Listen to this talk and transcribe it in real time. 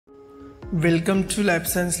Welcome to Life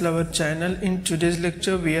Science Lover channel. In today's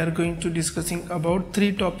lecture we are going to discussing about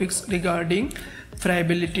three topics regarding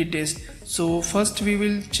friability test. So first we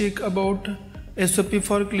will check about SOP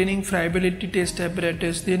for cleaning friability test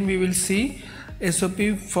apparatus. Then we will see SOP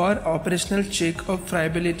for operational check of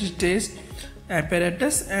friability test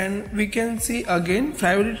apparatus, and we can see again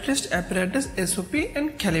friability test apparatus, SOP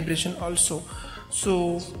and calibration also.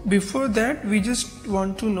 So before that we just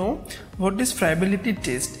want to know what is friability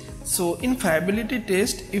test. So in friability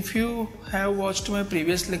test, if you have watched my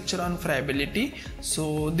previous lecture on friability,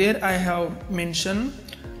 so there I have mentioned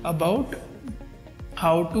about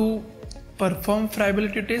how to perform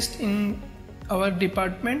friability test in our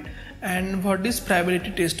department and what is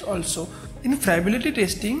friability test also. In friability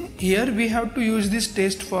testing, here we have to use this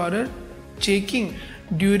test for checking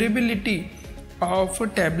durability of a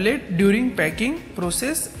tablet during packing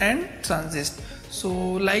process and transit. So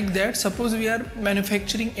like that, suppose we are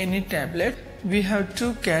manufacturing any tablet, we have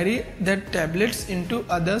to carry that tablets into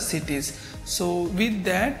other cities. So with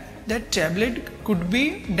that tablet could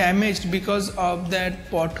be damaged because of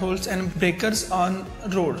that potholes and breakers on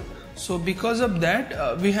road. So because of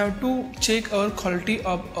that we have to check our quality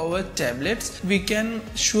of our tablets. We can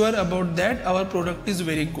sure about that our product is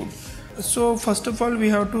very good. So first of all we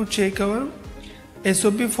have to check our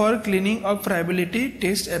SOP for cleaning of friability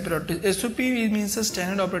test apparatus. SOP means a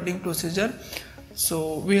standard operating procedure,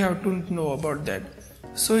 so we have to know about that.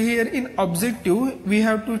 So here in objective we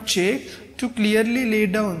have to check to clearly lay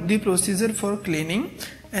down the procedure for cleaning,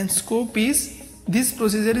 and scope is this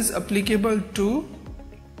procedure is applicable to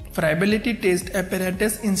friability test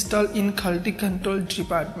apparatus installed in quality control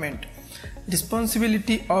department.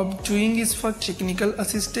 Responsibility of doing is for technical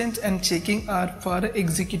assistants and checking are for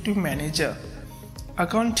executive manager.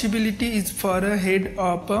 Accountability is for a head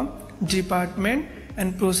of a department,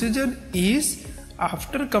 and procedure is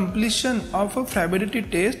after completion of a friability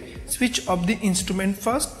test, switch off the instrument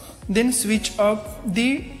first, then switch off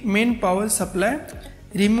the main power supply,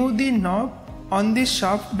 remove the knob on the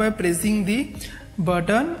shaft by pressing the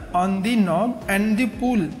button on the knob and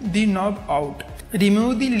pull the knob out.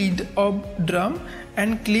 Remove the lid of drum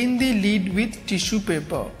and clean the lid with tissue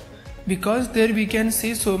paper, because there we can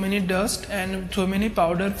see so many dust and so many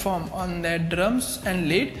powder form on that drums and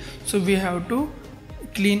lid, so we have to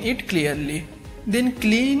clean it clearly. Then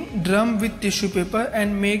clean drum with tissue paper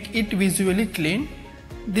and make it visually clean.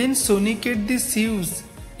 Then sonicate the sieves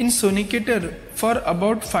in sonicator for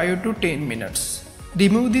about 5 to 10 minutes.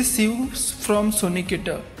 Remove the sieves from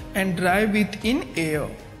sonicator and dry within air.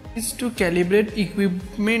 Is to calibrate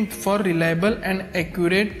equipment for reliable and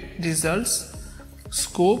accurate results.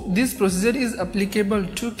 Scope: this procedure is applicable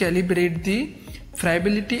to calibrate the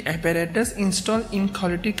friability apparatus installed in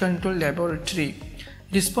quality control laboratory.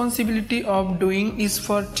 Responsibility of doing is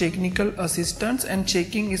for technical assistants and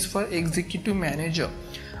checking is for executive manager.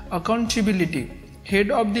 Accountability: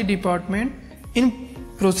 head of the department. In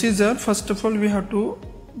procedure, first of all we have to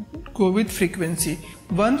go with frequency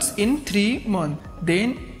once in 3 months.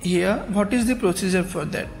 Then here what is the procedure for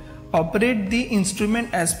that? Operate the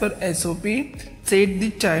instrument as per SOP, set the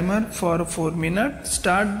timer for 4 minutes,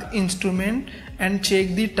 start the instrument and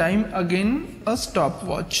check the time again a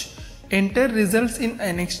stopwatch. Enter results in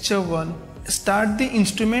annexure 1. Start the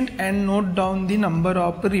instrument and note down the number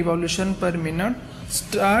of revolution per minute.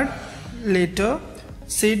 Start later,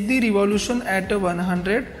 set the revolution at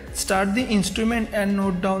 100. Start the instrument and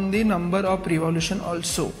note down the number of revolution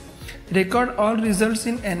also. Record all results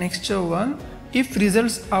in annexure 1. If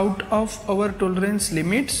results out of our tolerance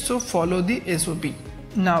limits, so follow the SOP.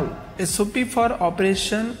 Now SOP for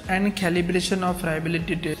operation and calibration of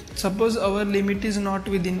friability test. Suppose our limit is not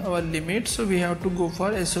within our limit, so we have to go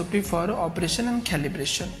for SOP for operation and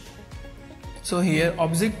calibration. So here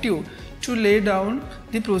objective: to lay down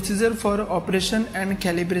the procedure for operation and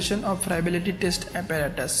calibration of friability test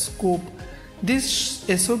apparatus. Scope: this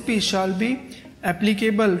SOP shall be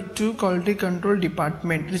applicable to quality control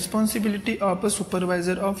department. Responsibility of a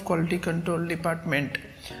supervisor of quality control department.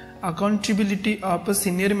 Accountability of a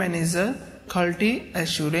senior manager, quality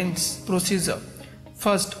assurance. Procedure: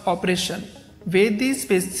 first, operation: weigh the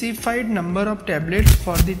specified number of tablets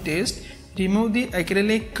for the test. Remove the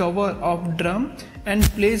acrylic cover of drum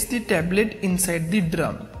and place the tablet inside the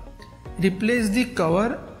drum. Replace the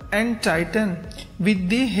cover and tighten with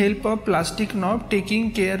the help of plastic knob,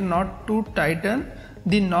 taking care not to tighten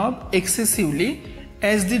the knob excessively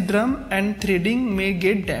as the drum and threading may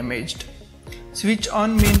get damaged. Switch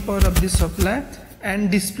on main power of the supply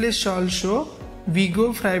and display shall show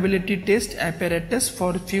Vigo friability test apparatus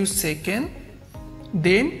for few seconds.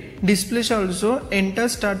 Then display shall also enter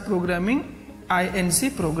start programming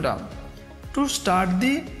INC program. To start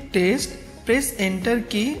the test, press enter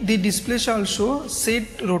key. The display shall show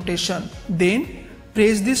set rotation. Then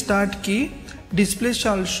press the start key. Display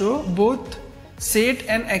shall show both set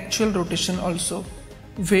and actual rotation also.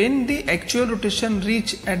 When the actual rotation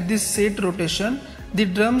reach at this set rotation, the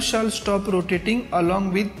drum shall stop rotating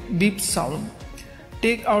along with beep sound.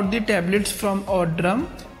 Take out the tablets from our drum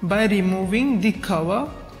by removing the cover.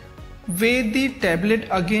 Weigh the tablet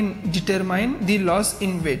again, determine the loss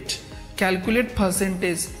in weight. Calculate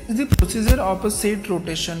percentage. Is the procedure of a set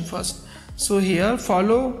rotation first. So here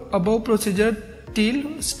follow above procedure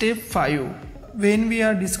till step 5. When we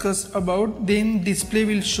are discussed about, then display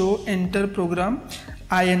will show enter program,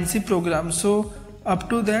 INC program. So up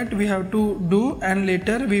to that we have to do, and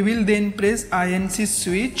later we will then press INC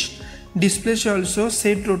switch. Display shall show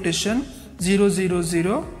set rotation 000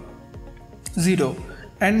 0,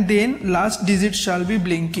 and then last digit shall be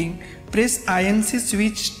blinking. Press INC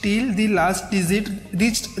switch till the last digit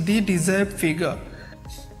reached the desired figure.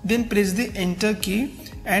 Then press the enter key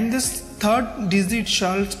and this third digit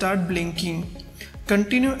shall start blinking.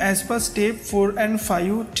 Continue as per step 4 and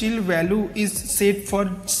 5 till value is set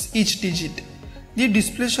for each digit. The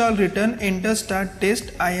display shall return enter start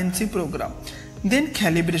test INC program. Then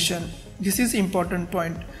calibration. This is important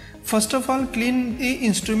point. First of all, clean the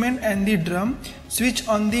instrument and the drum. Switch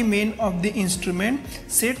on the main of the instrument.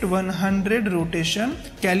 Set 100 rotation.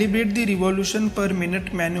 Calibrate the revolution per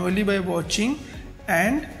minute manually by watching,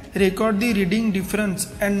 and record the reading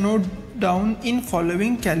difference and note down in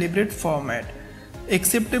following calibrate format.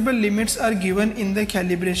 Acceptable limits are given in the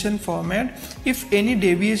calibration format. If any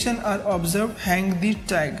deviation are observed, hang the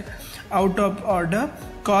tag. Out of order,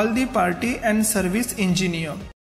 call the party and service engineer.